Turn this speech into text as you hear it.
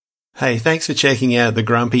Hey, thanks for checking out the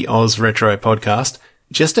GrumpyOZRetro podcast.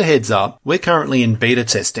 Just a heads up, we're currently in beta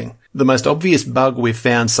testing. The most obvious bug we've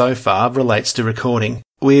found so far relates to recording.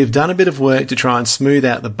 We've done a bit of work to try and smooth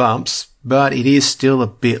out the bumps, but it is still a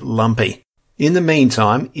bit lumpy. In the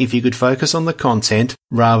meantime, if you could focus on the content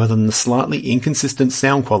rather than the slightly inconsistent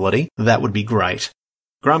sound quality, that would be great.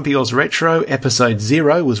 GrumpyOZRetro episode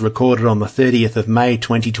 0 was recorded on the 30th of May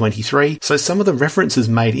 2023, so some of the references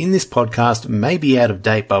made in this podcast may be out of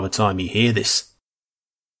date by the time you hear this.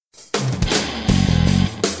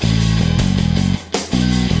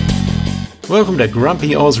 Welcome to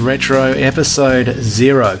GrumpyOZRetro episode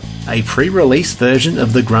 0, a pre-release version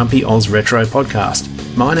of the GrumpyOZRetro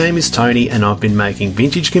podcast. My name is Tony and I've been making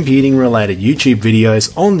vintage computing related YouTube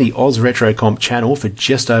videos on the OzRetro Comp channel for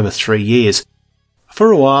just over 3 years.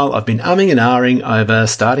 For a while, I've been umming and ahhing over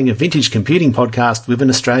starting a vintage computing podcast with an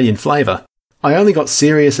Australian flavour. I only got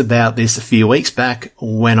serious about this a few weeks back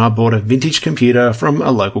when I bought a vintage computer from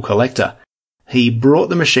a local collector. He brought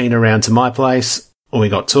the machine around to my place, we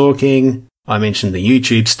got talking, I mentioned the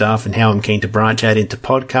YouTube stuff and how I'm keen to branch out into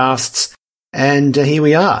podcasts, and here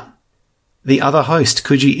we are. The other host,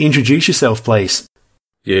 could you introduce yourself, please?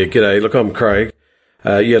 Yeah, g'day. Look, I'm Craig.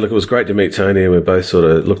 It was great to meet Tony, and we both sort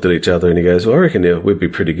of looked at each other, and he goes, well, I reckon we'd be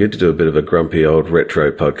pretty good to do a bit of a grumpy old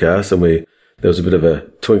retro podcast, and there was a bit of a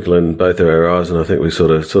twinkle in both of our eyes, and I think we sort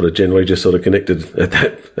of generally just sort of connected at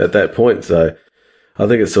that point. So I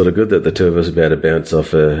think it's sort of good that the two of us are about to bounce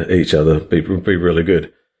off each other, be really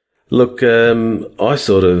good. Look, I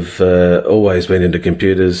sort of always been into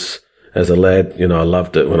computers as a lad. You know, I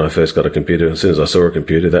loved it when I first got a computer. As soon as I saw a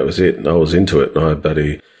computer, that was it. I was into it.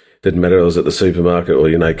 Didn't matter if I was at the supermarket or,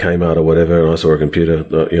 Kmart or whatever, and I saw a computer,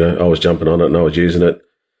 I was jumping on it and I was using it.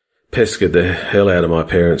 Pestered the hell out of my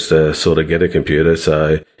parents to sort of get a computer.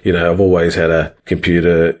 So, I've always had a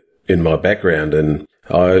computer in my background, and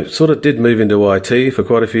I sort of did move into IT for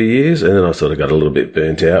quite a few years, and then I sort of got a little bit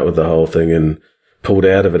burnt out with the whole thing and pulled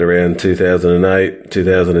out of it around 2008,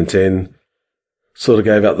 2010. Sort of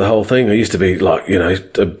gave up the whole thing. I used to be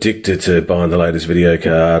addicted to buying the latest video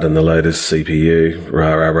card and the latest CPU,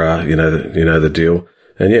 the deal.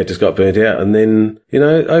 And yeah, just got burnt out. And then,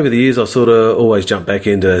 over the years, I sort of always jumped back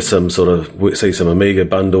into some see some Amiga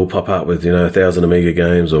bundle pop up with, 1,000 Amiga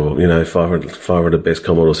games or, 500 best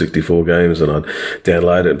Commodore 64 games. And I'd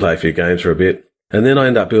download it and play a few games for a bit. And then I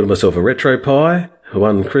ended up building myself a Retro Pi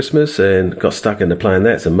one Christmas and got stuck into playing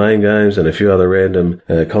that, some main games and a few other random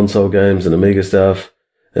console games and Amiga stuff.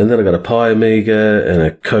 And then I got a Pi Amiga and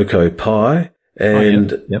a Coco Pi,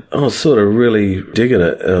 and Yep. I was sort of really digging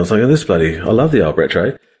it. And I was like, I love the old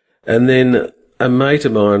retro. And then a mate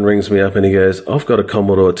of mine rings me up and he goes, I've got a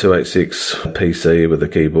Commodore 286 PC with a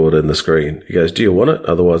keyboard and the screen. He goes, do you want it?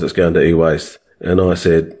 Otherwise it's going to e-waste. And I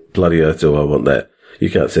said, bloody earth do I want that. You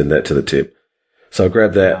can't send that to the tip. So I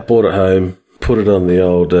grabbed that, brought it home, put it on the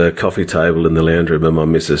old coffee table in the lounge room, and my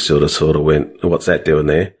missus sort of went, what's that doing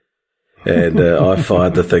there? And I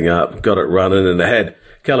fired the thing up, got it running, and it had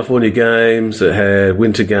California games, it had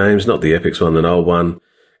winter games, not the Epix one, an old one,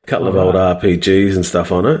 a couple of old RPGs and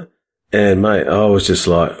stuff on it. And mate, I was just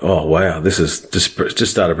like, oh wow, this is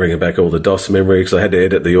just started bringing back all the DOS memory, because I had to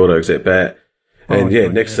edit the auto exec back. And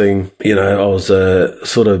next thing, I was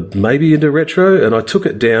sort of maybe into retro, and I took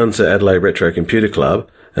it down to Adelaide Retro Computer Club,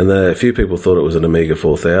 and a few people thought it was an Amiga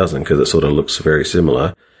 4000 because it sort of looks very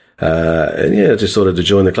similar. Just sort of to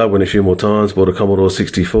join the club, went a few more times, bought a Commodore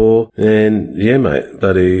 64, and yeah, mate,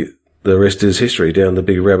 buddy, the rest is history, down the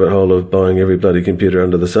big rabbit hole of buying every bloody computer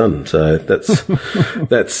under the sun. So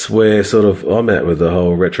that's where sort of I'm at with the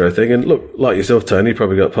whole retro thing. And look, like yourself, Tony,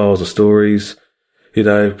 probably got piles of stories.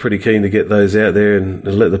 Pretty keen to get those out there and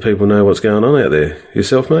let the people know what's going on out there.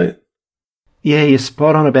 Yourself, mate? Yeah, you're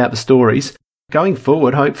spot on about the stories. Going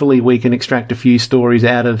forward, hopefully we can extract a few stories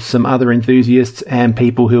out of some other enthusiasts and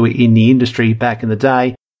people who were in the industry back in the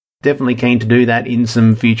day. Definitely keen to do that in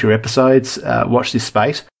some future episodes. Watch this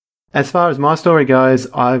space. As far as my story goes,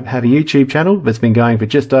 I have a YouTube channel that's been going for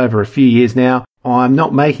just over a few years now. I'm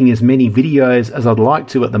not making as many videos as I'd like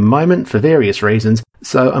to at the moment for various reasons,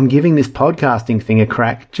 so I'm giving this podcasting thing a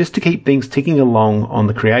crack just to keep things ticking along on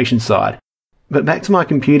the creation side. But back to my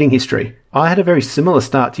computing history. I had a very similar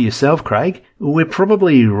start to yourself, Craig. We're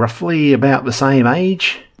probably roughly about the same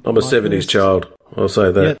age. I'm a 70s child, I'll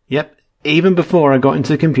say that. Yep. Even before I got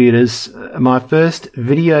into computers, my first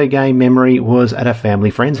video game memory was at a family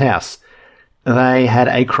friend's house. They had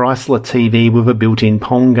a Chrysler TV with a built-in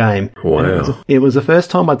Pong game. Wow. It was the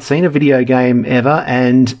first time I'd seen a video game ever,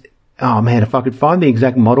 and oh man, if I could find the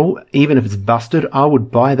exact model, even if it's busted, I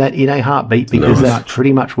would buy that in a heartbeat, because that's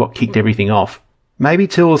pretty much what kicked everything off. maybe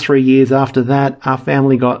 2 or 3 years after that, our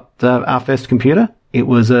family got our first computer. It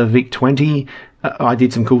was a VIC-20. I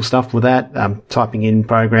did some cool stuff with that, typing in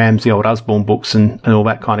programs, the old Usborne books and all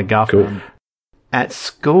that kind of guff. Cool. At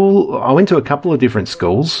school, I went to a couple of different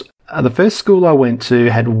schools. The first school I went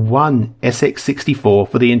to had one SX64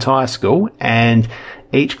 for the entire school, and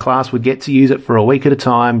each class would get to use it for a week at a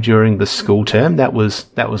time during the school term. That was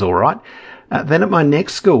all right. Then at my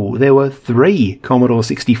next school, there were 3 Commodore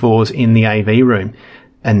 64s in the AV room,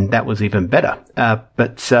 and that was even better.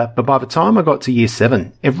 But by the time I got to year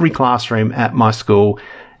 7, every classroom at my school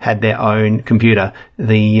had their own computer.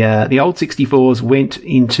 The old 64s went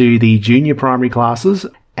into the junior primary classes,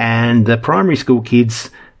 and the primary school kids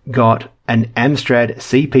got an Amstrad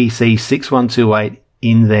CPC 6128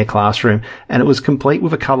 in their classroom, and it was complete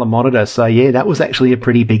with a colour monitor. So yeah, that was actually a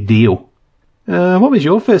pretty big deal. What was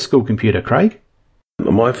your first school computer, Craig?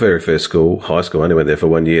 My very first school, high school, I only went there for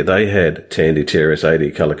 1 year. They had Tandy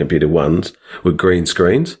TRS-80 colour computer 1s with green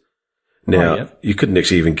screens. Now, You couldn't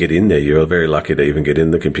actually even get in there. You were very lucky to even get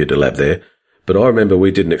in the computer lab there. But I remember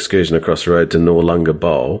we did an excursion across the road to Noarlunga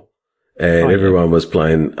Bowl, and everyone was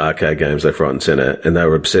playing arcade games left, right and centre, and they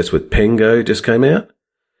were obsessed with Pengo, just came out.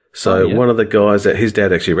 So one of the guys that his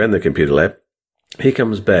dad actually ran the computer lab, he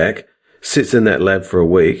comes back, sits in that lab for a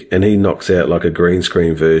week, and he knocks out like a green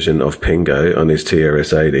screen version of Pengo on his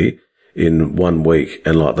TRS-80 in 1 week.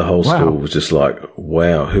 And like the whole school was just like,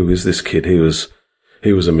 wow, who is this kid? He was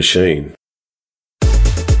a machine.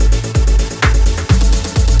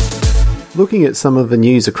 Looking at some of the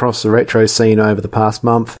news across the retro scene over the past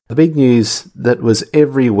month, the big news that was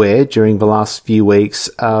everywhere during the last few weeks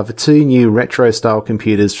are the 2 new retro-style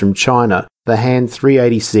computers from China, the Han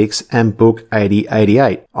 386 and Book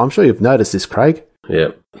 8088. I'm sure you've noticed this, Craig.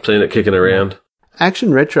 Yeah, seen it kicking around.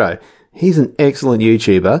 Action Retro. He's an excellent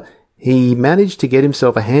YouTuber. He managed to get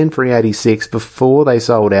himself a Han 386 before they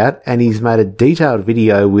sold out, and he's made a detailed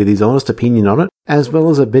video with his honest opinion on it, as well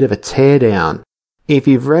as a bit of a teardown. If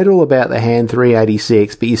you've read all about the Han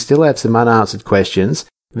 386, but you still have some unanswered questions,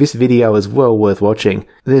 this video is well worth watching.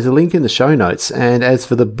 There's a link in the show notes, and as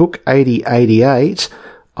for the Book 8088,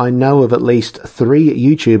 I know of at least 3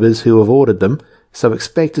 YouTubers who have ordered them, so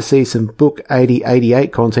expect to see some Book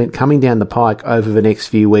 8088 content coming down the pike over the next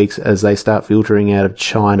few weeks as they start filtering out of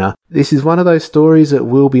China. This is one of those stories that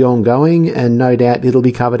will be ongoing, and no doubt it'll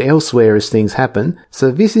be covered elsewhere as things happen.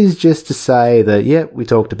 So this is just to say that, yep, we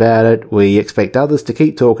talked about it, we expect others to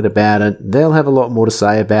keep talking about it, they'll have a lot more to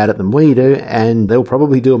say about it than we do, and they'll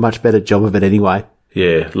probably do a much better job of it anyway.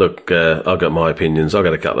 Yeah, look, I've got my opinions. I've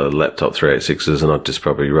got a couple of laptop 386s, and I'd just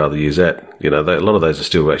probably rather use that. You know, a lot of those are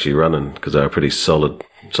still actually running because they were pretty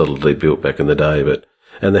solidly built back in the day.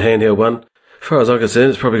 And the handheld one, as far as I'm concerned,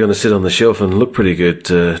 it's probably going to sit on the shelf and look pretty good.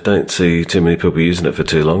 Don't see too many people using it for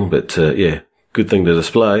too long, but yeah, good thing to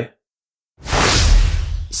display.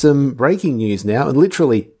 Some breaking news now, and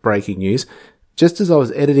literally breaking news. Just as I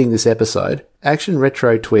was editing this episode, Action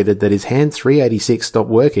Retro tweeted that his Han 386 stopped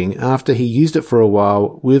working after he used it for a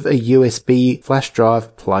while with a USB flash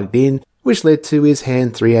drive plugged in, which led to his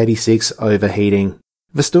Han 386 overheating.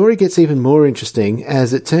 The story gets even more interesting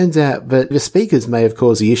as it turns out that the speakers may have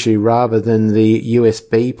caused the issue rather than the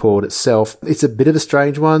USB port itself. It's a bit of a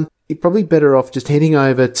strange one. You're probably better off just heading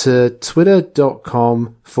over to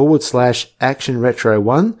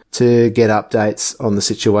twitter.com/actionretro1 to get updates on the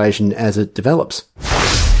situation as it develops.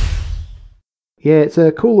 Yeah, it's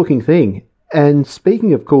a cool looking thing. And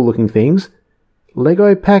speaking of cool looking things,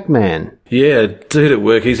 Lego Pac-Man. Yeah, dude at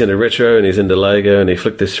work, he's into retro and he's into Lego, and he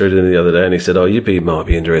flicked this through to me the other day and he said, might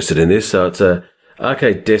be interested in this. So it's a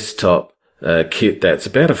arcade desktop kit that's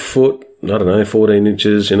about a foot, 14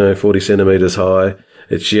 inches, 40 centimetres high.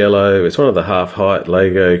 It's yellow. It's one of the half-height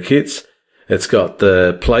Lego kits. It's got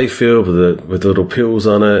the play field with the little pills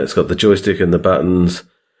on it. It's got the joystick and the buttons.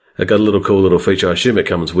 It got a cool little feature. I assume it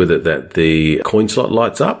comes with it that the coin slot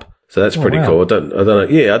lights up. So that's pretty cool. I don't know.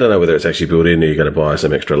 Yeah, I don't know whether it's actually built in or you've got to buy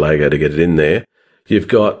some extra Lego to get it in there. You've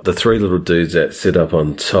got the 3 little dudes that sit up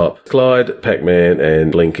on top. Clyde, Pac-Man,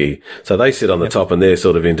 and Blinky. So they sit on the top and they're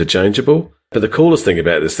sort of interchangeable. But the coolest thing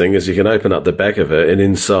about this thing is you can open up the back of it, and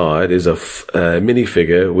inside is a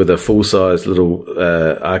minifigure with a full-size little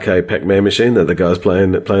arcade Pac-Man machine that the guy's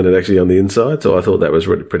playing it actually on the inside. So I thought that was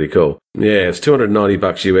really pretty cool. Yeah, it's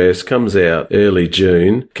 $290 US. Comes out early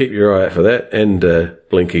June. Keep your eye out for that. And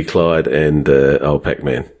Blinky, Clyde, and old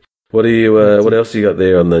Pac-Man. What else you got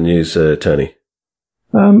there on the news, Tony?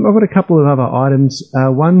 I've got a couple of other items.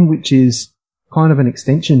 One which is kind of an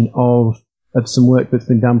extension of some work that's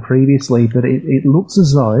been done previously, but it looks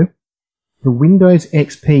as though the Windows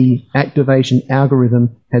XP activation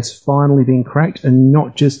algorithm has finally been cracked, and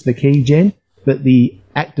not just the key gen, but the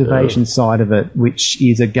activation side of it, which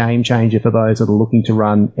is a game changer for those that are looking to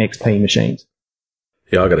run XP machines.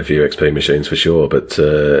 Yeah, I got a few XP machines for sure, but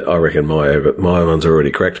I reckon my one's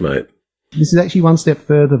already cracked, mate. This is actually one step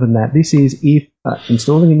further than that. This is if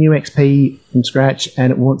installing a new XP from scratch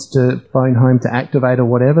and it wants to phone home to activate or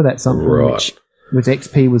whatever, that's something which with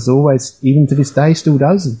XP was always, even to this day, still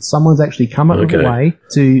does. Someone's actually come up with a way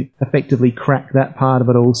to effectively crack that part of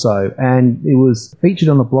it also. And it was featured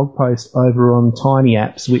on a blog post over on Tiny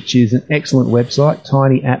Apps, which is an excellent website,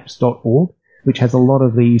 tinyapps.org, which has a lot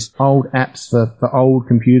of these old apps for old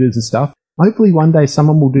computers and stuff. Hopefully one day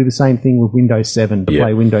someone will do the same thing with Windows 7 to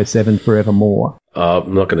play Windows 7 forevermore.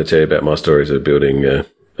 I'm not going to tell you about my stories of building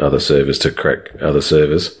other servers to crack other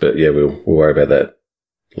servers, but yeah, we'll worry about that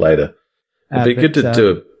later. It'd be good to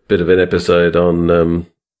do a bit of an episode on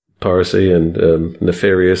piracy and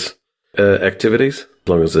nefarious activities, as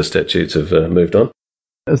long as the statutes have moved on.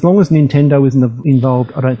 As long as Nintendo isn't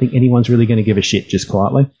involved, I don't think anyone's really going to give a shit, just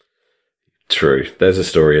quietly. True. There's a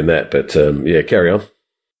story in that, but yeah, carry on.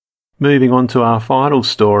 Moving on to our final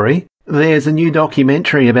story, there's a new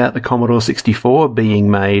documentary about the Commodore 64 being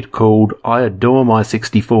made called I Adore My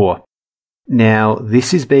 64. Now,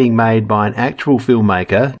 this is being made by an actual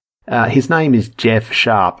filmmaker. His name is Jeff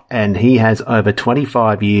Sharp, and he has over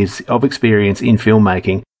 25 years of experience in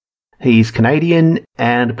filmmaking. He's Canadian,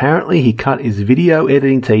 and apparently he cut his video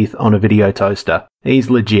editing teeth on a video toaster. He's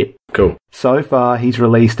legit. Cool. So far, he's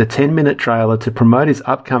released a 10-minute trailer to promote his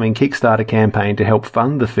upcoming Kickstarter campaign to help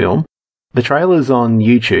fund the film. The trailer's on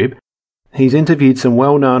YouTube. He's interviewed some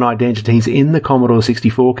well-known identities in the Commodore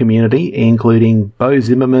 64 community, including Bo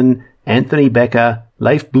Zimmerman, Anthony Becker,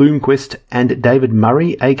 Leif Bloomquist, and David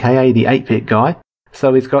Murray, aka the 8-Bit Guy.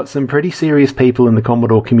 So he's got some pretty serious people in the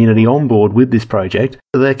Commodore community on board with this project.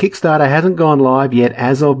 The Kickstarter hasn't gone live yet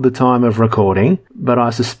as of the time of recording, but I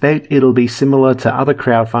suspect it'll be similar to other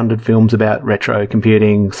crowd-funded films about retro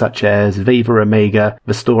computing, such as Viva Amiga,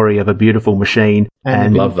 The Story of a Beautiful Machine.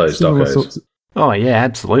 And love those docos. Oh yeah,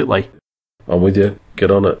 absolutely. I'm with you. Get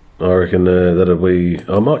on it. I reckon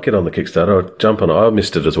I might get on the Kickstarter. I'll jump on it. I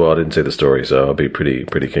missed it as well. I didn't see the story, so I'll be pretty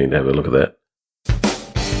keen to have a look at that.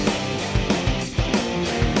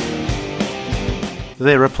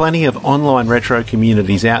 There are plenty of online retro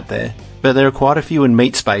communities out there, but there are quite a few in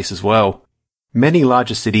meat space as well. Many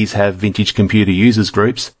larger cities have vintage computer users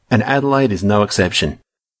groups, and Adelaide is no exception.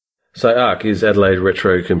 So ARC is Adelaide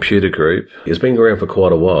Retro Computer Group. It's been around for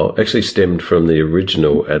quite a while. Actually stemmed from the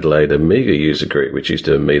original Adelaide Amiga user group, which used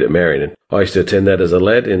to meet at Marion. I used to attend that as a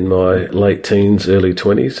lad in my late teens, early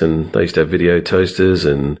 20s, and they used to have video toasters,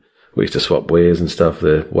 and we used to swap wares and stuff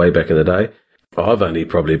there way back in the day. I've only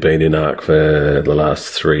probably been in ARC for the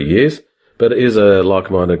last 3 years, but it is a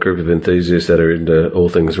like-minded group of enthusiasts that are into all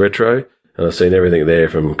things retro, and I've seen everything there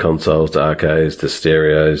from consoles to arcades to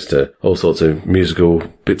stereos to all sorts of musical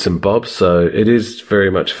bits and bobs, so it is very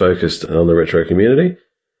much focused on the retro community.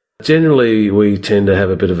 Generally, we tend to have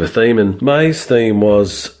a bit of a theme, and May's theme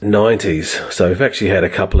was 90s, so we've actually had a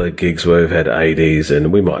couple of gigs where we've had 80s,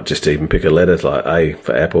 and we might just even pick a letter like A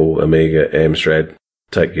for Apple, Amiga, Amstrad,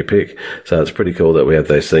 take your pick. So it's pretty cool that we have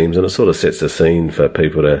those themes, and it sort of sets the scene for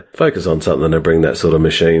people to focus on something and bring that sort of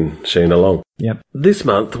machine along. Yep. This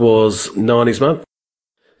month was 90s month.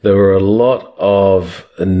 There were a lot of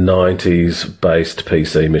 90s based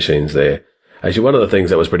PC machines there. Actually, one of the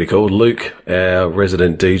things that was pretty cool, Luke, our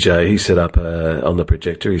resident DJ, he set up on the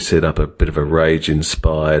projector, he set up a bit of a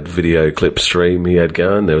Rage-inspired video clip stream he had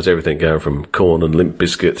going. There was everything going from Korn and Limp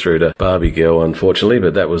Bizkit through to Barbie Girl, unfortunately,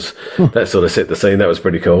 but that sort of set the scene. That was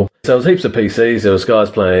pretty cool. So there was heaps of PCs. There was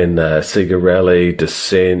guys playing Sega Rally,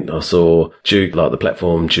 Descent. I saw Duke, like the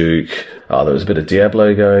platform Duke. Oh, there was a bit of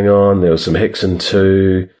Diablo going on. There was some Hexen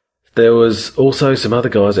 2. There was also some other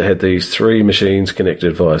guys that had these 3 machines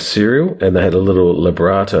connected via serial, and they had a little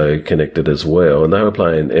Librato connected as well, and they were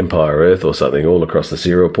playing Empire Earth or something all across the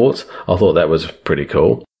serial ports. I thought that was pretty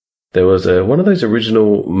cool. There was one of those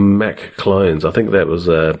original Mac clones. I think that was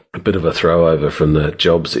a bit of a throwover from the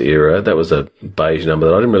Jobs era. That was a beige number.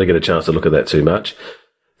 I didn't really get a chance to look at that too much.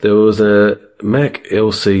 There was a Mac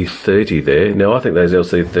LC30 there. Now, I think those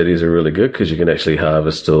LC30s are really good because you can actually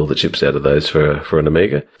harvest all the chips out of those for an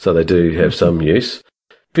Amiga. So they do have some use.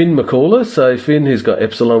 Finn McCauley. So Finn, who's got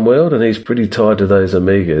Epsilon World, and he's pretty tied to those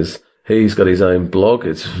Amigas. He's got his own blog.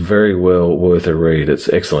 It's very well worth a read. It's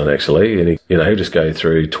excellent, actually. And he'll just go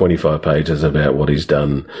through 25 pages about what he's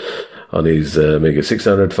done on his Amiga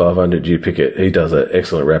 600, 500, you pick it. He does an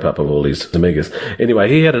excellent wrap-up of all his Amigas. Anyway,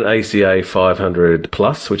 he had an ACA 500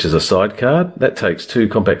 Plus, which is a side card. That takes 2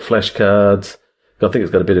 compact flash cards. I think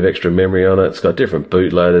it's got a bit of extra memory on it. It's got different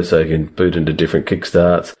bootloaders, so you can boot into different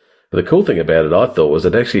kickstarts. The cool thing about it, I thought, was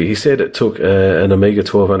that actually he said it took an Amiga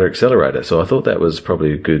 1200 accelerator. So I thought that was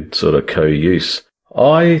probably a good sort of co-use.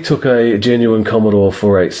 I took a genuine Commodore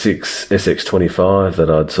 486 SX25 that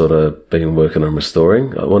I'd sort of been working on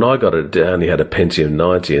restoring. When I got it, it only had a Pentium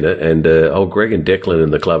 90 in it, and old Greg and Declan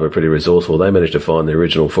in the club are pretty resourceful. They managed to find the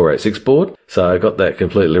original 486 board, so I got that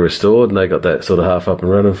completely restored, and they got that sort of half up and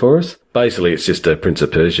running for us. Basically, it's just a Prince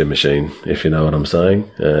of Persia machine, if you know what I'm saying.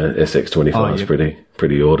 SX25 is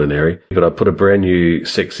pretty ordinary. But I put a brand new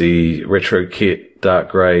sexy retro kit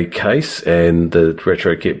dark grey case and the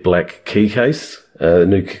retro kit black key case.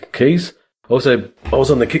 New keys. Also, I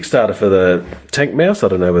was on the Kickstarter for the tank mouse. I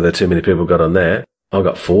don't know whether too many people got on that. I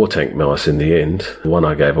got 4 tank mice in the end. One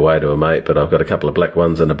I gave away to a mate, but I've got a couple of black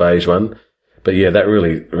ones and a beige one. But yeah, that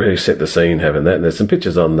really set the scene having that. And there's some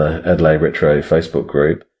pictures on the Adelaide Retro Facebook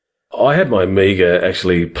group. I had my Amiga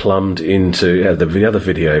actually plumbed into the other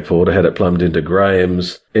video port. I had it plumbed into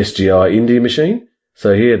Graham's SGI Indie machine.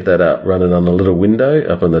 So he had that up running on a little window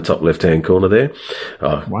up in the top left-hand corner there.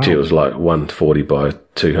 Oh, wow. Gee, it was like 140 by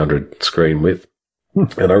 200 screen width.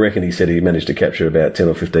 And I reckon he said he managed to capture about 10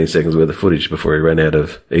 or 15 seconds worth of footage before he ran out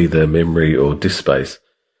of either memory or disk space.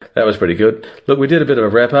 That was pretty good. Look, we did a bit of a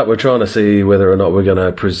wrap-up. We're trying to see whether or not we're going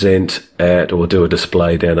to present at or do a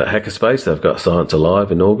display down at Hackerspace. They've got Science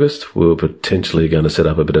Alive in August. We're potentially going to set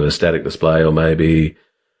up a bit of a static display or maybe...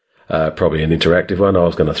 probably an interactive one. I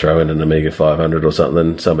was going to throw in an Amiga 500 or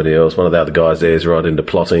something. Somebody else, one of the other guys there is right into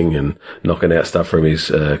plotting and knocking out stuff from his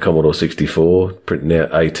Commodore 64, printing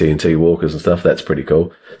out AT&T walkers and stuff. That's pretty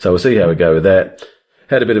cool. So we'll see how we go with that.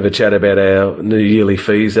 Had a bit of a chat about our new yearly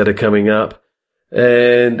fees that are coming up.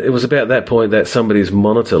 And it was about that point that somebody's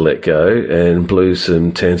monitor let go and blew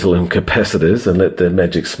some tantalum capacitors and let the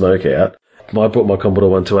magic smoke out. I brought my Commodore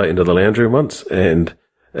 128 into the lounge room once, and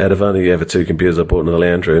out of only ever 2 computers I bought in the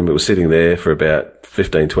lounge room, it was sitting there for about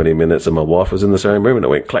 15, 20 minutes, and my wife was in the same room, and it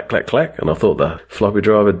went clack, clack, clack, and I thought the floppy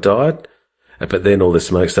drive had died. But then all the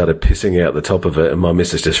smoke started pissing out the top of it, and my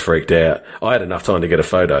missus just freaked out. I had enough time to get a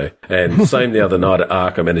photo. And same the other night at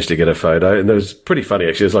ARC, I managed to get a photo, and it was pretty funny,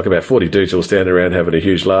 actually. It was like about 40 dudes all standing around having a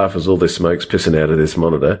huge laugh as all this smoke's pissing out of this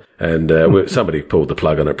monitor, and somebody pulled the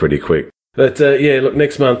plug on it pretty quick. But, yeah, look,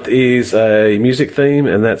 next month is a music theme,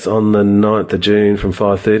 and that's on the 9th of June from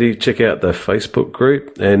 5:30. Check out the Facebook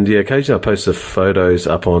group, and yeah, occasionally I'll post the photos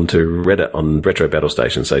up onto Reddit on Retro Battle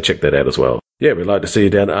Station, so check that out as well. Yeah, we'd like to see you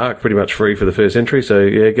down at ARC, pretty much free for the first entry, so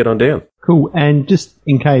yeah, get on down. Cool, and just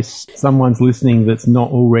in case someone's listening that's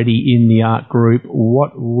not already in the ARC group,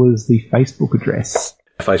 what was the Facebook address?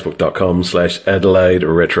 Facebook.com/Adelaide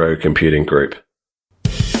Retro Computing Group.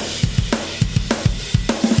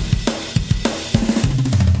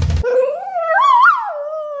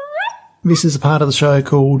 This is a part of the show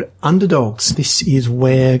called Underdogs. This is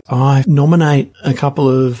where I nominate a couple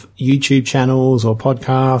of YouTube channels or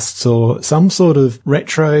podcasts or some sort of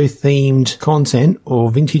retro-themed content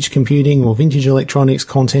or vintage computing or vintage electronics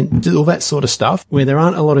content, all that sort of stuff, where there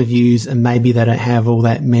aren't a lot of views and maybe they don't have all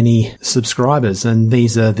that many subscribers. And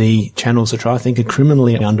these are the channels which I think are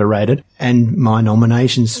criminally underrated. And my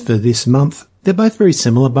nominations for this month, they're both very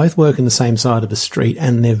similar, both work in the same side of the street,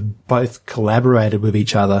 and they've both collaborated with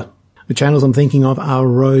each other. The channels I'm thinking of are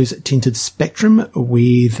Rose Tinted Spectrum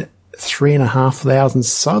with 3,500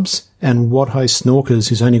 subs and What Host Snorkers,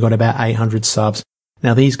 who's only got about 800 subs.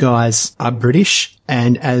 Now, these guys are British,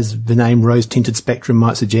 and as the name Rose Tinted Spectrum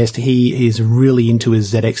might suggest, he is really into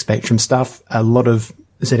his ZX Spectrum stuff, a lot of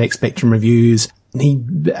ZX Spectrum reviews. He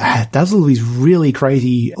does all these really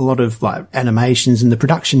crazy, a lot of like animations, and the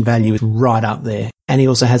production value is right up there. And he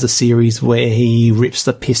also has a series where he rips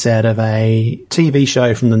the piss out of a TV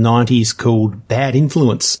show from the 90s called Bad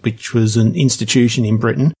Influence, which was an institution in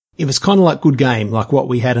Britain. It was kind of like Good Game, like what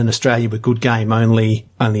we had in Australia with Good Game, only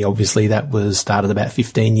obviously that was started about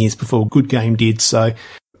 15 years before Good Game did. So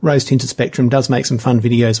Rose Tinted Spectrum does make some fun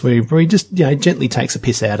videos where he just, gently takes a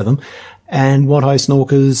piss out of them. And What Host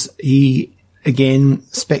Snorkers, he, again,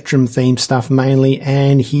 Spectrum themed stuff mainly,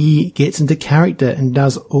 and he gets into character and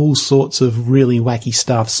does all sorts of really wacky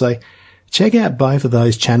stuff. So check out both of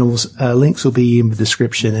those channels. Links will be in the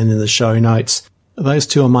description and in the show notes. Those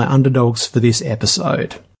two are my underdogs for this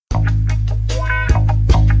episode.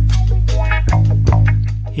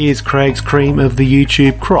 Here's Craig's cream of the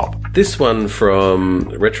YouTube crop. This one from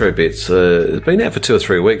Retro Bits has been out for 2 or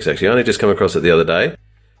 3 weeks, actually. I only just come across it the other day.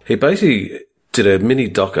 He basically did a mini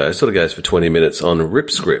doco, it sort of goes for 20 minutes, on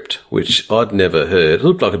RipScript, which I'd never heard. It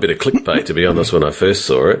looked like a bit of clickbait, to be honest, when I first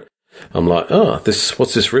saw it. I'm like, what's this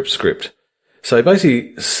RipScript? So he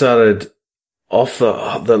basically started off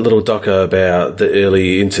the little doco about the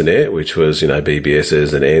early internet, which was,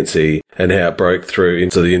 BBSs and ANSI, and how it broke through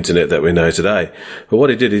into the internet that we know today. But what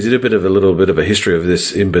he did is he did a little bit of a history of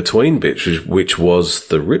this in-between bit, which was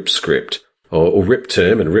the RIP script, or RIP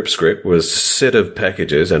term, and RIP script was a set of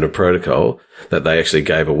packages and a protocol that they actually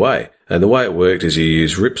gave away. And the way it worked is you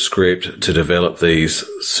use RIP script to develop these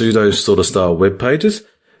pseudo sort of style web pages.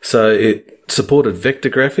 So it supported vector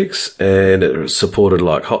graphics, and it supported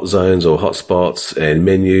like hot zones or hotspots and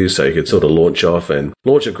menus, so you could sort of launch off and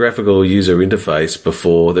launch a graphical user interface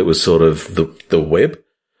before that was sort of the web.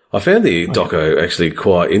 I found the doco actually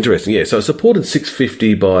quite interesting. Yeah, so it supported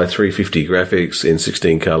 650 by 350 graphics in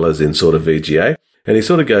 16 colors in sort of VGA. And he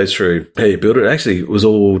sort of goes through how you build it. Actually, it was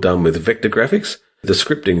all done with vector graphics. The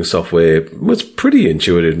scripting software was pretty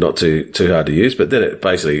intuitive, not too hard to use, but then it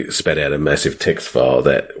basically spat out a massive text file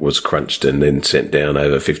that was crunched and then sent down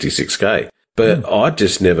over 56K. But I'd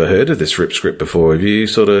just never heard of this RIP script before. Have you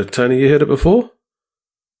Tony, you heard it before?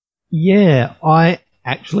 Yeah, I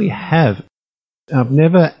actually have. I've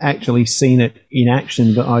never actually seen it in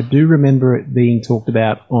action, but I do remember it being talked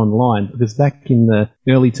about online, because back in the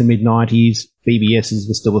early to mid-90s, BBSs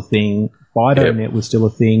were still a thing, FidoNet was still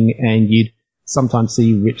a thing, and you'd sometimes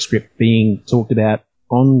see RIP script being talked about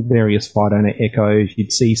on various FidoNet echoes.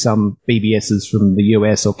 You'd see some BBSs from the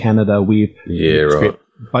US or Canada with RIP script,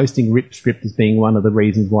 boasting RIP script as being one of the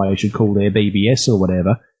reasons why you should call their BBS or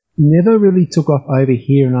whatever. Never really took off over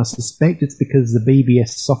here, and I suspect it's because the BBS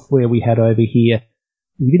software we had over here,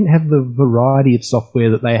 we didn't have the variety of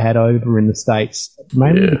software that they had over in the States,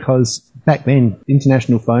 mainly because back then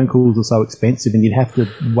international phone calls were so expensive and you'd have to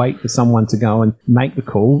wait for someone to go and make the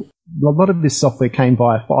call. A lot of this software came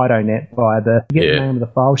via FidoNet, via the name of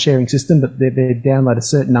the file sharing system, but they'd download a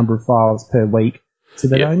certain number of files per week. So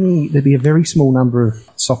there'd be a very small number of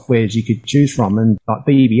softwares you could choose from, and like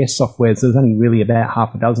BBS softwares, there's only really about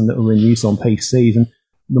half a dozen that were in use on PCs, and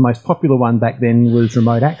the most popular one back then was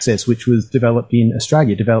Remote Access, which was developed in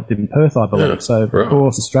Australia, developed in Perth, I believe. Of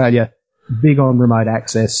course, Australia, big on remote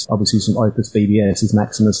access, obviously some Opus BBSs,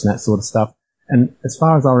 Maximus and that sort of stuff. And as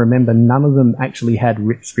far as I remember, none of them actually had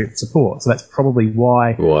RIP script support. So that's probably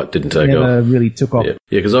why it didn't take never off. Really took off. Yeah,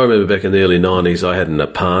 because I remember back in the early 90s, I had an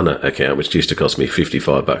Apana account, which used to cost me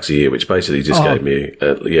 $55 a year, which basically just gave me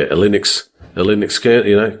a Linux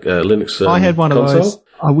Linux I had one console. of those.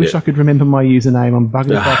 I wish I could remember my username. I'm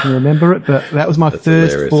bugging if I can remember it, but that was my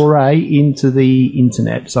first foray into the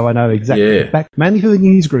internet, so I know exactly. Back mainly for the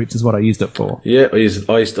news groups is what I used it for. Yeah, I used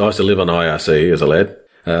to live on IRC as a lad.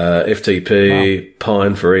 FTP,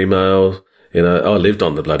 Pine for email. I lived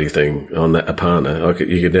on the bloody thing on that Apana.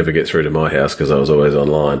 You could never get through to my house because I was always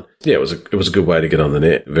online. Yeah, it was a good way to get on the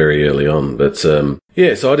net very early on. But so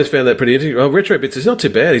I just found that pretty interesting. Well, RetroBits is not too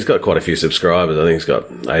bad. He's got quite a few subscribers. I think he's got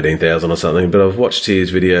 18,000 or something. But I've watched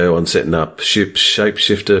his video on setting up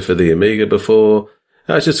Shapeshifter for the Amiga before.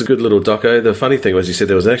 It's just a good little doco. The funny thing was, he said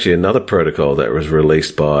there was actually another protocol that was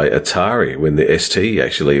released by Atari when the ST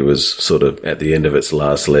actually was sort of at the end of its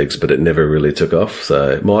last legs, but it never really took off.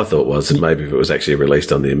 So my thought was that maybe if it was actually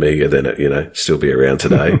released on the Amiga, then it, still be around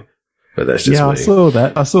today. But that's just me. I saw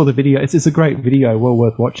that. I saw the video. It's a great video, well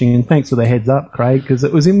worth watching. And thanks for the heads up, Craig, because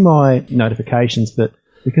it was in my notifications, but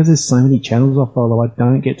because there's so many channels I follow, I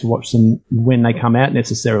don't get to watch them when they come out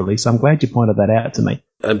necessarily. So I'm glad you pointed that out to me.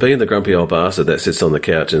 And being the grumpy old bastard that sits on the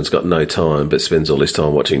couch and's got no time but spends all his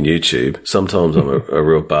time watching YouTube, sometimes I'm a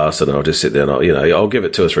real bastard and I'll just sit there and I'll give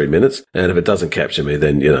it 2 or 3 minutes. And if it doesn't capture me,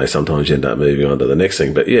 then, sometimes you end up moving on to the next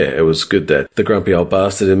thing. But yeah, it was good that the grumpy old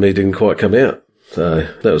bastard in me didn't quite come out. So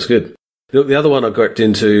that was good. The other one I got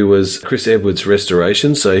into was Chris Edwards'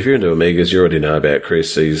 Restoration. So if you're into Amigas, you already know about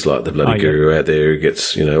Chris. He's like the bloody guru out there who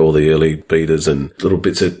gets, all the early betas and little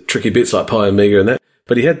bits of tricky bits like Pi Amiga and that.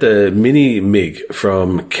 But he had the Mini MiG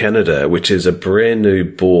from Canada, which is a brand new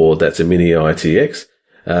board that's a Mini ITX.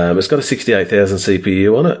 It's got a 68,000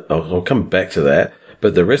 CPU on it. I'll come back to that.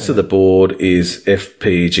 But the rest of the board is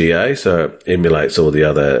FPGA, so it emulates all the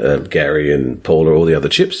other Gary and Paula, all the other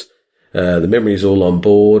chips. The memory is all on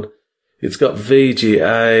board. It's got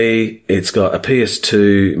VGA. It's got a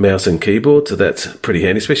PS2 mouse and keyboard, so that's pretty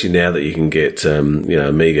handy, especially now that you can get,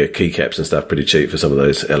 Amiga keycaps and stuff pretty cheap for some of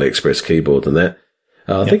those AliExpress keyboards and that.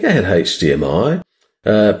 I think it had HDMI.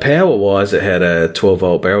 Power-wise, it had a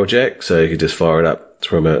 12-volt barrel jack, so you could just fire it up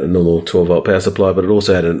from a normal 12-volt power supply, but it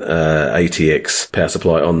also had an ATX power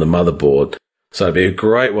supply on the motherboard. So it'd be a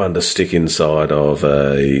great one to stick inside of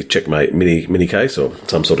a Checkmate mini case or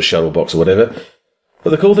some sort of shuttle box or whatever. But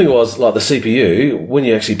the cool thing was, like the CPU, when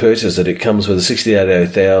you actually purchase it, it comes with a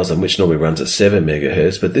 6800, which normally runs at 7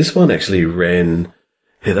 megahertz, but this one actually ran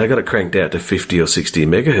Yeah, they got it cranked out to 50 or 60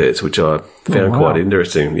 megahertz, which I found quite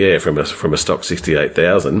interesting. Yeah, from a stock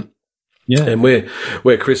 68,000. Yeah. And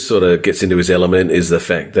where Chris sort of gets into his element is the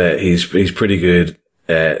fact that he's pretty good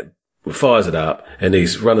at, fires it up, and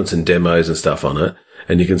he's running some demos and stuff on it.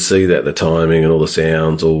 And you can see that the timing and all the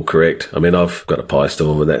sounds all correct. I mean, I've got a Pi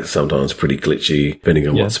Storm, and that's sometimes pretty glitchy, depending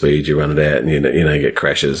on what speed you run it at, and you get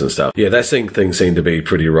crashes and stuff. Yeah, that thing seemed to be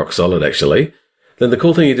pretty rock solid, actually. Then the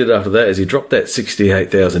cool thing he did after that is he dropped that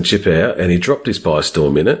 68,000 chip out, and he dropped his Pi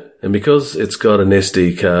Storm in it. And because it's got an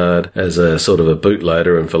SD card as a sort of a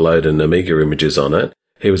bootloader and for loading Amiga images on it,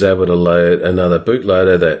 he was able to load another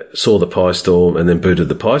bootloader that saw the Pi Storm and then booted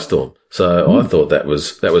the Pi Storm. So I thought that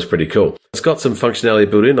was pretty cool. It's got some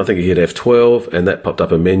functionality built in. I think he hit F12 and that popped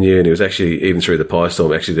up a menu, and he was actually, even through the Pi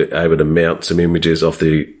Storm, actually able to mount some images off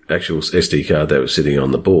the actual SD card that was sitting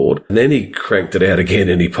on the board. And then he cranked it out again,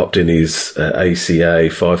 and he popped in his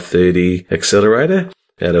ACA 530 accelerator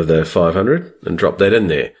out of the 500 and dropped that in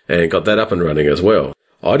there and got that up and running as well.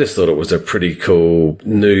 I just thought it was a pretty cool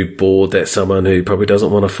new board that someone who probably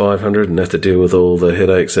doesn't want a 500 and have to deal with all the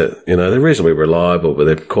headaches that, they're reasonably reliable, but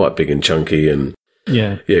they're quite big and chunky. And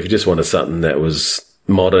yeah, if you just wanted something that was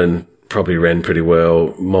modern, probably ran pretty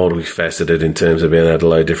well, multifaceted in terms of being able to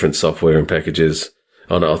load different software and packages.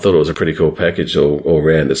 I thought it was a pretty cool package all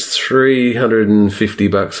round. It's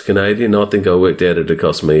 $350 Canadian. I think I worked out it'd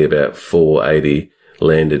cost me about $480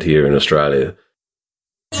 landed here in Australia.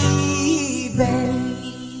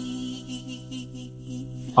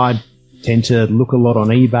 I tend to look a lot on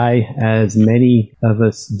eBay, as many of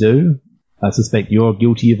us do. I suspect you're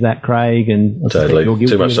guilty of that, Craig, and I totally. You're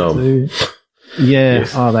guilty Too much of time. it too. Yeah,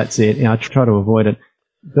 Yes. That's it. I try to avoid it.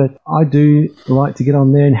 But I do like to get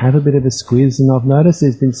on there and have a bit of a squiz, and I've noticed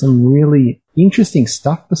there's been some really interesting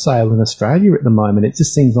stuff for sale in Australia at the moment. It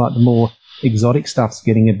just seems like the more exotic stuff's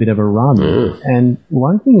getting a bit of a run. And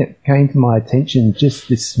one thing that came to my attention just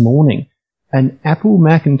this morning, an Apple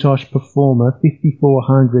Macintosh Performer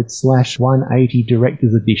 5400/180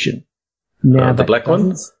 Director's Edition. Now, the black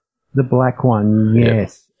one? The black one,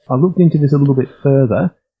 yes. I looked into this a little bit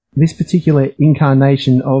further. This particular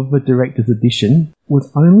incarnation of the Director's Edition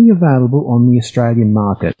was only available on the Australian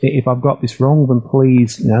market. If I've got this wrong, then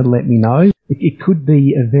please, let me know. It could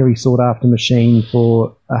be a very sought-after machine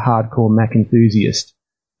for a hardcore Mac enthusiast.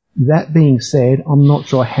 That being said, I'm not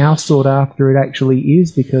sure how sought after it actually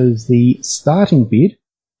is, because the starting bid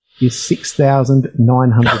is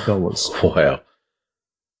 $6,900. Wow.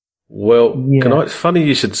 Well, funny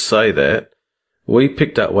you should say that. We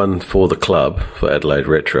picked up one for the club for Adelaide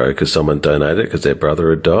Retro because someone donated it because their brother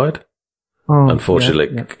had died.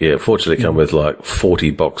 Unfortunately, fortunately come with like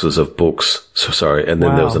 40 boxes of books. And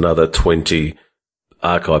then there was another 20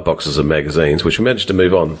 archive boxes of magazines, which we managed to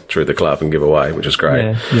move on through the club and give away, which is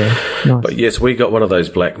great. Yeah, nice. But yes, we got one of those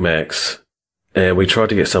black Macs, and we tried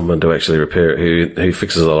to get someone to actually repair it who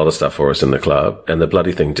fixes a lot of stuff for us in the club, and the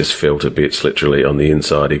bloody thing just fell to bits literally on the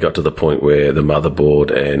inside. He got to the point where the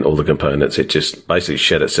motherboard and all the components, it just basically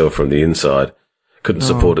shed itself from the inside. Couldn't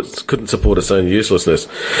support its own uselessness.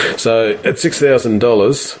 So at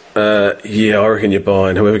 $6,000, I reckon you're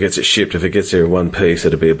buying, whoever gets it shipped, if it gets here in one piece,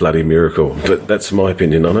 it'll be a bloody miracle. But that's my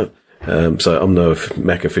opinion on it. So I'm no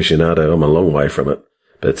Mac aficionado. I'm a long way from it.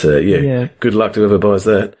 But good luck to whoever buys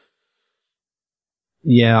that.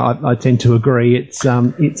 Yeah, I tend to agree. It's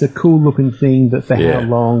a cool looking thing, but for how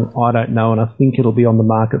long, I don't know. And I think it'll be on the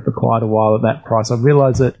market for quite a while at that price. I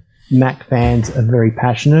realise that Mac fans are very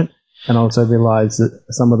passionate. And I also realise that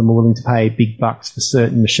some of them are willing to pay big bucks for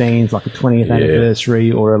certain machines, like a 20th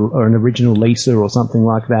anniversary or an original Lisa or something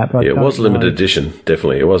like that. But it was limited edition,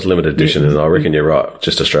 definitely. It was limited edition, and I reckon you're right,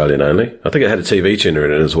 just Australian only. I think it had a TV tuner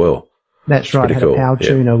in it as well. That's right, it had a power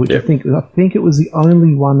tuner, which I think it was the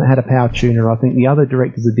only one that had a power tuner. I think the other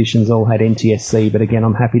Director's Editions all had NTSC, but again,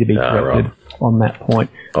 I'm happy to be corrected on that point.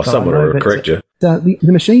 Someone will correct you. The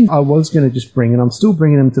machines I was going to just bring, and I'm still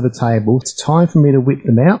bringing them to the table, it's time for me to whip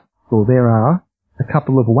them out. Well, there are a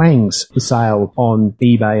couple of Wangs for sale on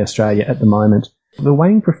eBay Australia at the moment. The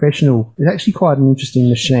Wang Professional is actually quite an interesting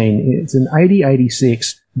machine. It's an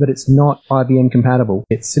 8086, but it's not IBM compatible.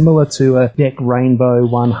 It's similar to a DEC Rainbow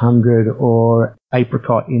 100 or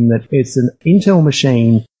Apricot in that it's an Intel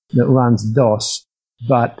machine that runs DOS,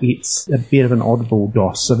 but it's a bit of an oddball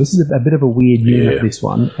DOS. So this is a bit of a weird unit, this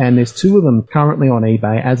one. And there's two of them currently on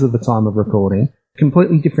eBay as of the time of recording.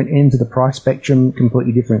 Completely different ends of the price spectrum,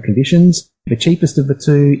 completely different conditions. The cheapest of the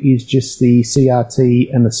two is just the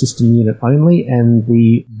CRT and the system unit only, and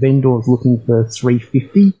the vendor's looking for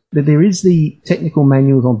 $350. But there is the technical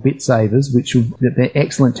manuals on BitSavers, they're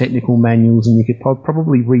excellent technical manuals, and you could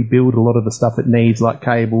probably rebuild a lot of the stuff it needs, like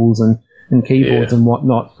cables and and keyboards and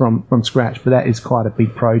whatnot from scratch, but that is quite a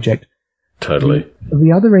big project. Totally.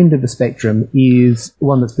 The other end of the spectrum is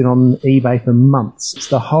one that's been on eBay for months. It's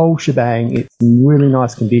the whole shebang. It's in really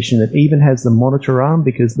nice condition. It even has the monitor arm,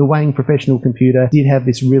 because the Wang professional computer did have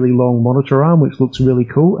this really long monitor arm, which looks really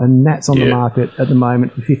cool, and that's on the market at the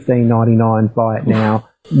moment for $15.99. Buy it now.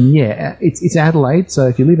 Yeah, it's Adelaide, so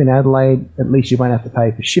if you live in Adelaide, at least you won't have to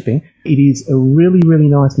pay for shipping. It is a really, really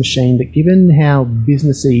nice machine, but given how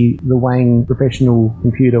businessy the Wang professional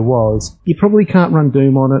computer was, you probably can't run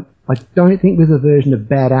Doom on it. I don't think there's a version of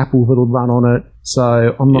Bad Apple that'll run on it,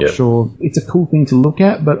 so I'm not sure. It's a cool thing to look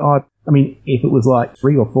at, but I mean, if it was like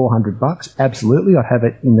 $300 or $400, absolutely, I'd have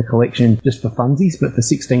it in the collection just for funsies, but for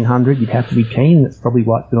 $1,600, you'd have to be keen, and it's probably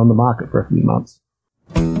why it's been on the market for a few months.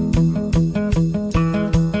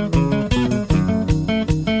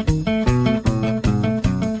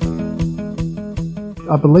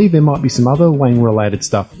 I believe there might be some other Wang-related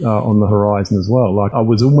stuff on the horizon as well. Like, I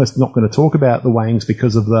was almost not going to talk about the Wangs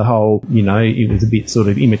because of the whole, it was a bit sort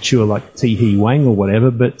of immature, like Tee Wang or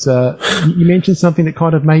whatever, but you mentioned something that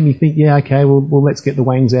kind of made me think, well, let's get the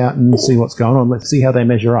Wangs out and see what's going on. Let's see how they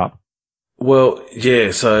measure up. Well,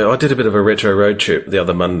 yeah, so I did a bit of a retro road trip the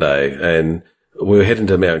other Monday, and we were heading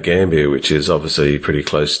to Mount Gambier, which is obviously pretty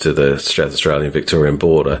close to the South Australian-Victorian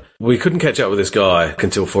border. We couldn't catch up with this guy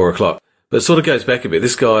until 4 o'clock. But it sort of goes back a bit.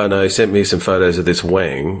 This guy I know sent me some photos of this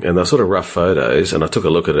Wang, and they're sort of rough photos, and I took a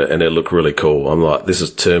look at it, and it looked really cool. I'm like, this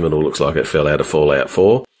is terminal, looks like it fell out of Fallout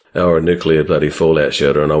 4, or a nuclear bloody fallout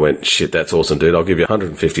shelter, and I went, shit, that's awesome, dude. I'll give you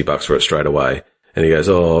 $150 for it straight away. And he goes,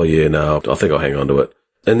 oh, yeah, no, I think I'll hang on to it.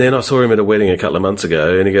 And then I saw him at a wedding a couple of months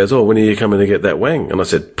ago, and he goes, oh, when are you coming to get that Wang? And I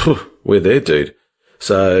said, we're there, dude.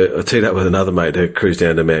 So I teed up with another mate to cruise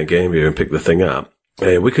down to Mount Gambier and pick the thing up.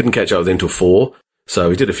 And we couldn't catch up with him until 4. So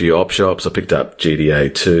we did a few op shops. I picked up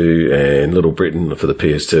GTA 2 and Little Britain for the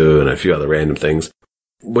PS2 and a few other random things.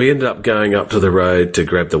 We ended up going up to the road to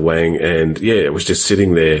grab the Wang, and it was just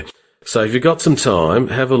sitting there. So if you've got some time,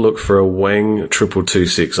 have a look for a Wang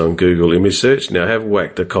 2226 on Google image search. Now, I have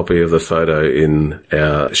whacked a copy of the photo in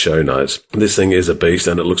our show notes. This thing is a beast,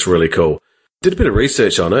 and it looks really cool. Did a bit of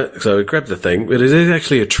research on it, so we grabbed the thing. But it is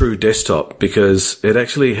actually a true desktop, because it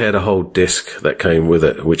actually had a whole desk that came with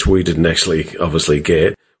it, which we didn't actually obviously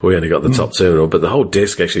get. We only got the top terminal, but the whole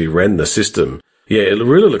desk actually ran the system. Yeah, it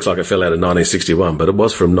really looks like it fell out of 1961, but it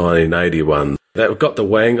was from 1981. That got the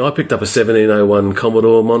Wang. I picked up a 1701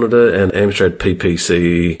 Commodore monitor and Amstrad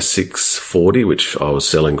PPC 640, which I was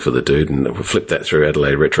selling for the dude, and we flipped that through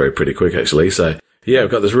Adelaide Retro pretty quick, actually. So yeah,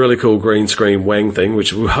 we've got this really cool green screen Wang thing,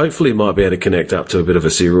 which we hopefully might be able to connect up to a bit of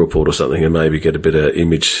a serial port or something and maybe get a bit of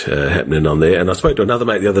image happening on there. And I spoke to another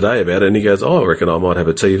mate the other day about it, and he goes, I reckon I might have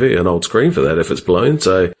a TV, an old screen for that if it's blown.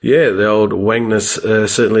 So yeah, the old Wangness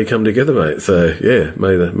certainly come together, mate. So yeah,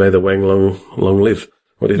 may the Wang long live.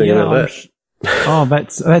 What do you think about that? Oh,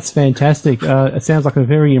 that's fantastic. It sounds like a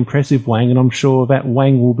very impressive Wang, and I'm sure that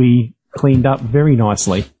Wang will be cleaned up very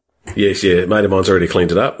nicely. Yes, yeah. Mate of mine's already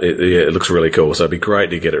cleaned it up. It looks really cool. So it'd be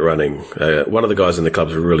great to get it running. One of the guys in the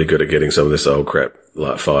club's really good at getting some of this old crap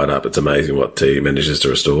fired up. It's amazing what he manages to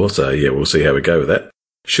restore. So yeah, we'll see how we go with that.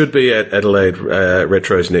 Should be at Adelaide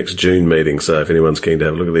Retro's next June meeting. So if anyone's keen to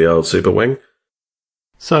have a look at the old Super Wang.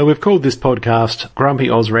 So we've called this podcast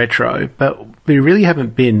Grumpy Oz Retro, but we really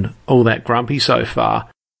haven't been all that grumpy so far.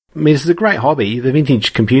 I mean, this is a great hobby. The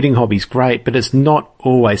vintage computing hobby's great, but it's not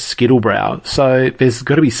always skittlebrow. So there's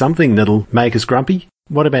got to be something that'll make us grumpy.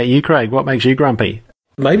 What about you, Craig? What makes you grumpy?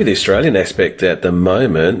 Maybe the Australian aspect at the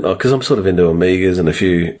moment, because I'm sort of into Amigas and a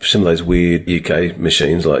few, some of those weird UK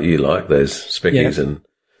machines like you like, those Speckies and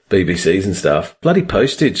BBCs and stuff. Bloody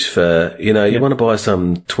postage for, you want to buy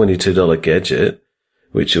some $22 gadget,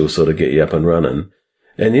 which will sort of get you up and running.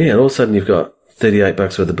 And and all of a sudden you've got $38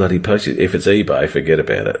 worth of bloody postage. If it's eBay, forget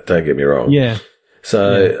about it. Don't get me wrong. Yeah.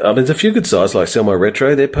 So, I mean, there's a few good sites like Sell My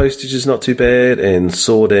Retro. Their postage is not too bad. And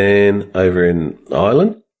Sordan over in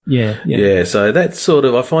Ireland. Yeah. So that's sort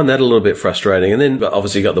of, I find that a little bit frustrating. And then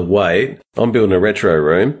obviously you got the weight. I'm building a retro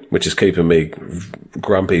room, which is keeping me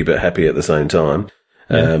grumpy but happy at the same time,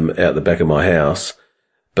 out the back of my house.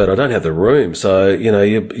 But I don't have the room. So,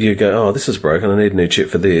 you go, oh, this is broken. I need a new chip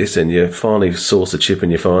for this. And you finally source a chip and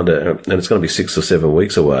you find it. And it's going to be 6 or 7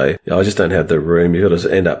 weeks away. I just don't have the room. You've got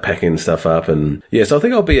to end up packing stuff up. And so I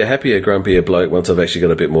think I'll be a happier, grumpier bloke once I've actually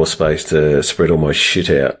got a bit more space to spread all my shit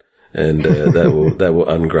out. And, that will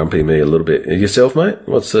ungrumpy me a little bit. Yourself, mate?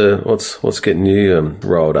 What's getting you,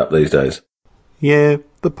 rolled up these days? Yeah,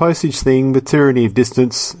 the postage thing, the tyranny of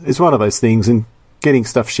distance is one of those things. And getting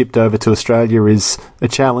stuff shipped over to Australia is a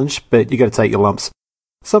challenge, but you got to take your lumps.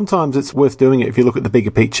 Sometimes it's worth doing it if you look at the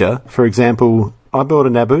bigger picture. For example, I built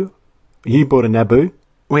a Naboo. You bought a Naboo.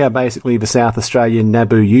 We are basically the South Australian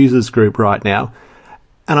Naboo users group right now.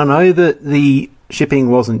 And I know that the shipping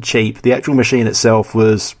wasn't cheap. The actual machine itself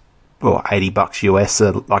was, well, $80 US,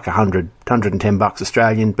 so like 110 bucks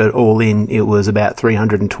Australian, but all in, it was about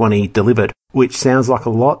 320 delivered, which sounds like a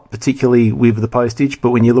lot, particularly with the postage.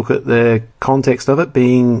 But when you look at the context of it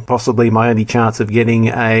being possibly my only chance of getting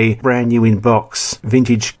a brand new in-box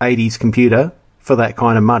vintage 80s computer for that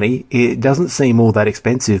kind of money, it doesn't seem all that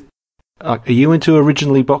expensive. Are you into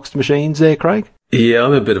originally boxed machines there, Craig? Yeah,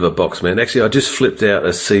 I'm a bit of a box man. Actually, I just flipped out a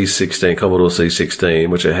C16, Commodore C16,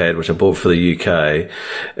 which I bought for the UK,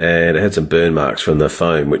 and it had some burn marks from the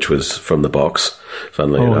foam, which was from the box,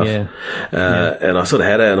 funnily enough. Yeah. And I sort of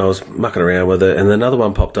had it, and I was mucking around with it, and another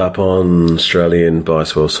one popped up on Australian Buy,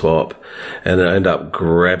 Swell, Swap, and I ended up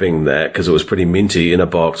grabbing that because it was pretty minty in a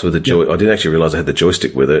box with a joy. I didn't actually realise I had the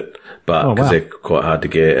joystick with it, but because they're quite hard to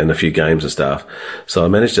get and a few games and stuff. So I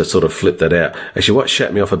managed to sort of flip that out. Actually, what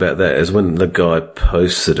shut me off about that is when the guy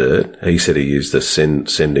posted it, he said he used the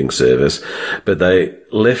sending service, but they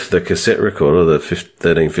left the cassette recorder, the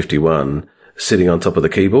 1351, sitting on top of the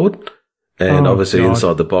keyboard. And obviously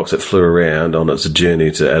inside the box, it flew around on its journey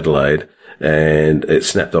to Adelaide and it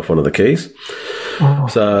snapped off one of the keys.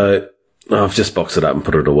 So I've just boxed it up and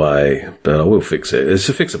put it away, but I will fix it. It's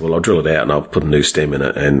fixable. I'll drill it out and I'll put a new stem in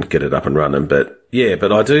it and get it up and running. But yeah,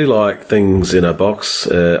 but I do like things in a box.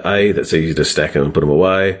 A, that's easy to stack them and put them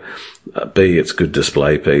away. B, it's a good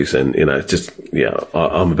display piece. And,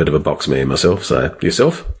 I'm a bit of a box man myself. So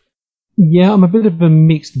yourself? Yeah, I'm a bit of a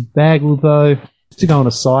mixed bag, although to go on a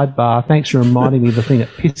sidebar, thanks for reminding me the thing that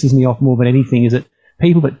pisses me off more than anything is that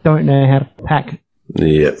people that don't know how to pack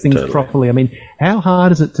things properly. I mean, how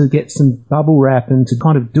hard is it to get some bubble wrap and to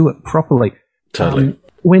kind of do it properly? Totally.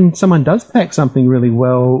 When someone does pack something really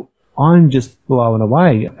well, I'm just blown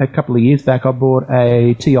away. A couple of years back, I bought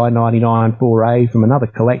a TI-99 4A from another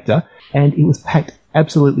collector, and it was packed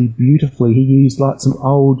absolutely beautifully. He used like some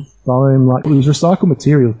old foam, like it was recycled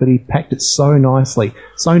materials, but he packed it so nicely,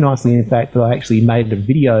 in fact, that I actually made a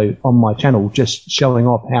video on my channel just showing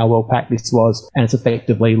off how well packed this was. And it's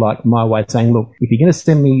effectively like my way of saying, look, if you're going to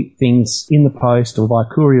send me things in the post or by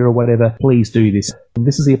courier or whatever, please do this.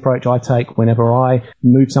 This is the approach I take whenever I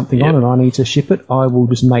move something on and I need to ship it. I will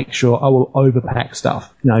just make sure I will overpack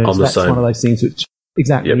stuff. That's one of those things which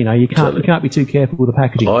exactly, you can't be too careful with the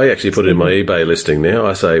packaging. I actually put it in my eBay listing now.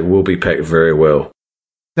 I say will be packed very well.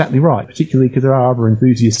 Exactly right, particularly because there are other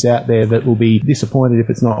enthusiasts out there that will be disappointed if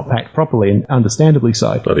it's not packed properly, and understandably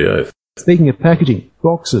so. Bloody oath. Speaking of packaging,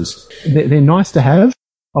 boxes. They're nice to have.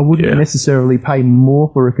 I wouldn't necessarily pay more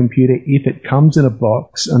for a computer if it comes in a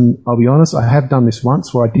box, and I'll be honest, I have done this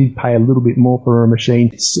once where I did pay a little bit more for a machine.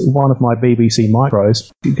 It's one of my BBC Micros.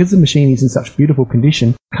 Because the machine is in such beautiful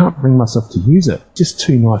condition, I can't bring myself to use it. It's just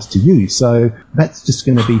too nice to use. So that's just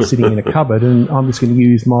going to be sitting in a cupboard, and I'm just going to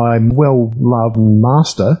use my well-loved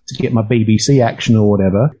Master to get my BBC action or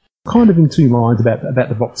whatever. Kind of in two minds about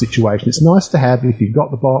the box situation. It's nice to have if you've got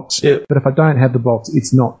the box, but if I don't have the box,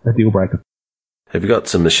 it's not a deal breaker. Have you got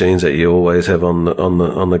some machines that you always have on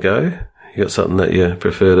the go? You got something that you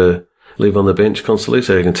prefer to leave on the bench constantly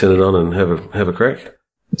so you can turn it on and have a crack?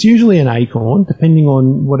 It's usually an Acorn, depending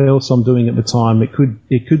on what else I'm doing at the time. It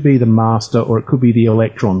could be the Master or it could be the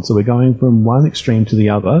Electron. So we're going from one extreme to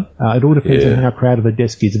the other. It all depends on how crowded the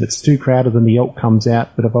desk is. If it's too crowded, then the Elk comes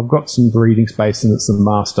out. But if I've got some breathing space, then it's the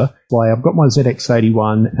Master. I've got my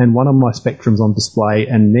ZX81 and one of my Spectrums on display,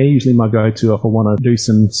 and they're usually my go-to if I want to do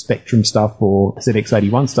some Spectrum stuff or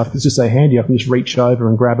ZX81 stuff. It's just so handy. I can just reach over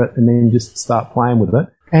and grab it and then just start playing with it.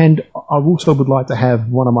 And I also would like to have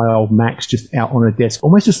one of my old Macs just out on a desk,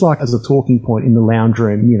 almost just like as a talking point in the lounge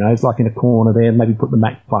room. It's like in a corner there, maybe put the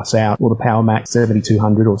Mac Plus out or the Power Mac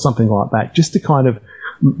 7200 or something like that, just to kind of,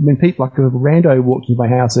 when people, like a rando walks into my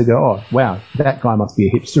house, they go, oh, wow, that guy must be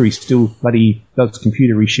a hipster. He still bloody does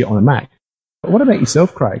computery shit on a Mac. But what about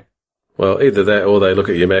yourself, Craig? Well, either that or they look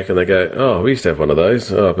at your Mac and they go, oh, we used to have one of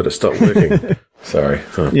those. Oh, but it stopped working. Sorry.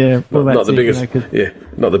 Yeah, well, not the biggest.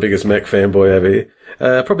 Not the biggest Mac fanboy over here.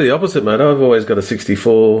 Probably the opposite, mate. I've always got a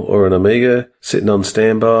 64 or an Amiga sitting on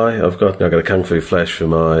standby. I've got a Kung Fu Flash for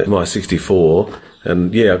my 64,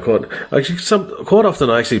 and quite often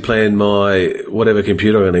I actually plan my whatever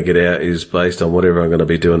computer I'm going to get out is based on whatever I'm going to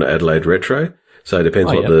be doing at Adelaide Retro. So it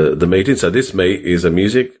depends what the meet is. So this meet is a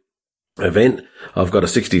music event. I've got a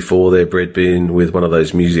 64 there, bread bin with one of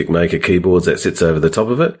those music maker keyboards that sits over the top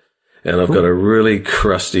of it. And I've got a really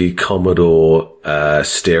crusty Commodore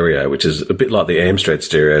stereo, which is a bit like the Amstrad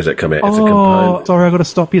stereos that come out. It's a component. Sorry, I've got to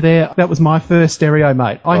stop you there. That was my first stereo,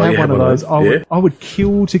 mate. I had one of those. I would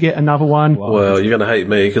kill to get another one. Well, you're going to hate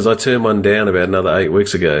me because I turned one down about another 8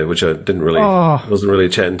 weeks ago, which I didn't really, wasn't really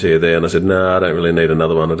chatting to you there. And I said, no, I don't really need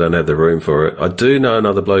another one. I don't have the room for it. I do know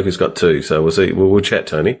another bloke who's got two, so we'll see. We'll chat,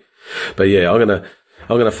 Tony. But yeah,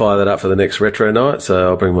 I'm gonna fire that up for the next retro night. So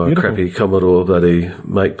I'll bring my crappy Commodore bloody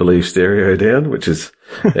make-believe stereo down,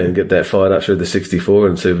 and get that fired up through the 64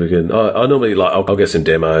 and see if we can. I normally I'll get some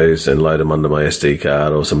demos and load them onto my SD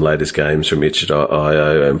card or some latest games from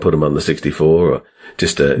itch.io and put them on the 64 or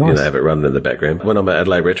just to have it running in the background. When I'm at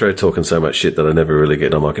Adelaide Retro talking so much shit that I never really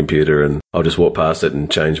get on my computer, and I'll just walk past it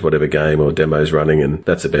and change whatever game or demo's running, and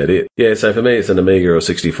that's about it. Yeah, so for me it's an Amiga or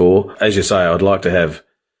 64. As you say, I'd like to have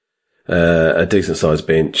a decent sized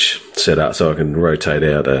bench set up so I can rotate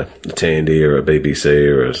out a Tandy or a BBC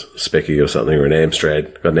or a Specky or something, or an Amstrad.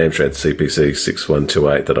 I've got an Amstrad CPC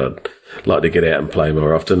 6128 that I'd like to get out and play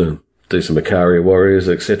more often and do some Ikari Warriors,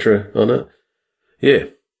 etc. on it. Yeah.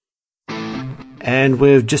 And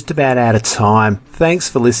we're just about out of time. Thanks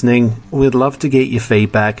for listening. We'd love to get your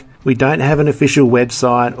feedback. We don't have an official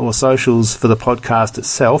website or socials for the podcast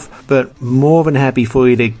itself, but more than happy for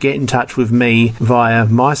you to get in touch with me via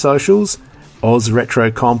my socials,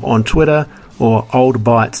 OzRetroComp on Twitter, or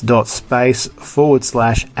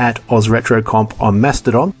oldbytes.space/@OzRetroComp on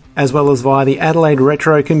Mastodon, as well as via the Adelaide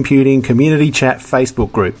Retro Computing Community Chat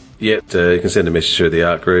Facebook group. Yep, you can send a message through the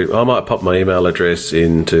art group. I might pop my email address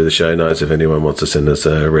into the show notes if anyone wants to send us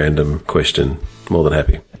a random question. More than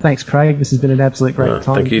happy. Thanks, Craig. This has been an absolute great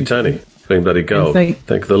time. Thank you, Tony. It's been bloody gold.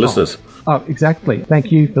 Thank the listeners. Oh, exactly.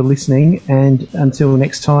 Thank you for listening, and until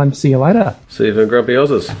next time, see you later. See you from Grumpy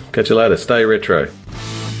Ozzers. Catch you later. Stay retro.